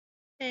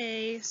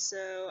Hey,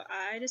 so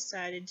I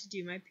decided to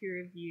do my peer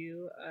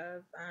review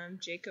of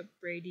Jacob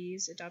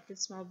Brady's adopted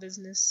small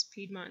business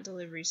Piedmont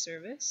delivery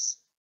service.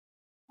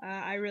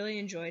 I really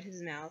enjoyed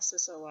his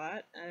analysis a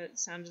lot. It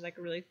sounded like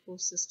a really cool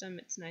system.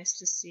 It's nice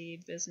to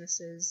see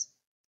businesses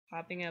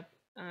popping up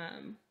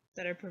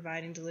that are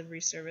providing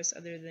delivery service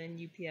other than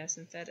UPS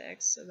and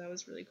FedEx, so that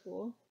was really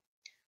cool.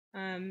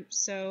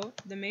 So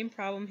the main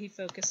problem he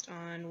focused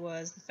on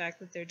was the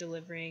fact that they're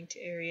delivering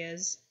to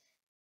areas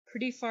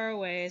pretty far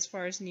away as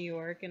far as New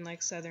York and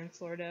like southern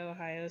Florida,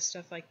 Ohio,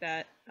 stuff like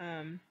that.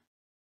 And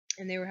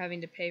they were having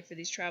to pay for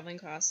these traveling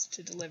costs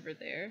to deliver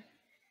there.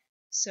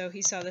 So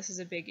he saw this as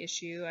a big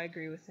issue. I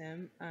agree with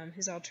him.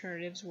 His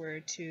alternatives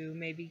were to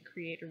maybe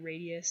create a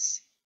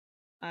radius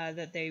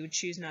that they would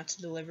choose not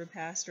to deliver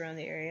past around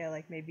the area,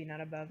 like maybe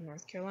not above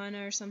North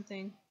Carolina or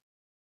something.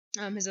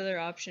 His other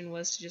option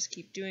was to just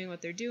keep doing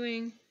what they're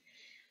doing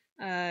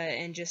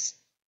and just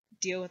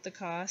deal with the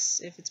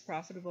costs. If it's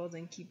profitable,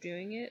 then keep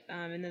doing it.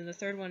 And then the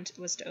third one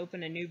was to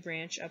open a new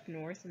branch up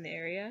north in the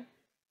area.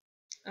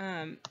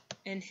 And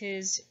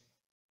his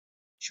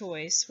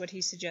choice, what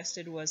he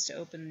suggested, was to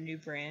open a new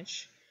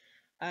branch.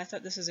 I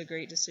thought this was a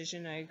great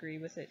decision. I agree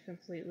with it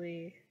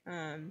completely.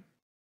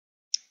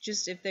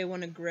 Just if they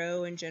want to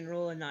grow in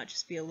general and not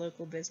just be a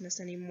local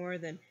business anymore,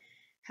 then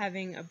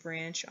having a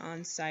branch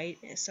on site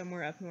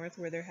somewhere up north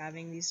where they're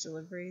having these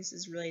deliveries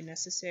is really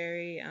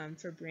necessary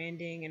for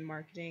branding and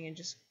marketing and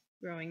just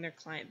growing their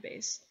client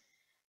base.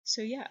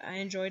 So yeah, I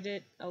enjoyed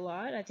it a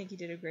lot. I think he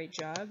did a great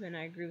job, and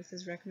I agree with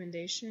his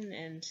recommendation,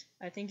 and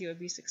I think it would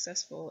be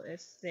successful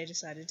if they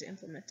decided to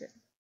implement it.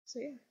 So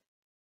yeah,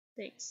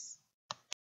 thanks.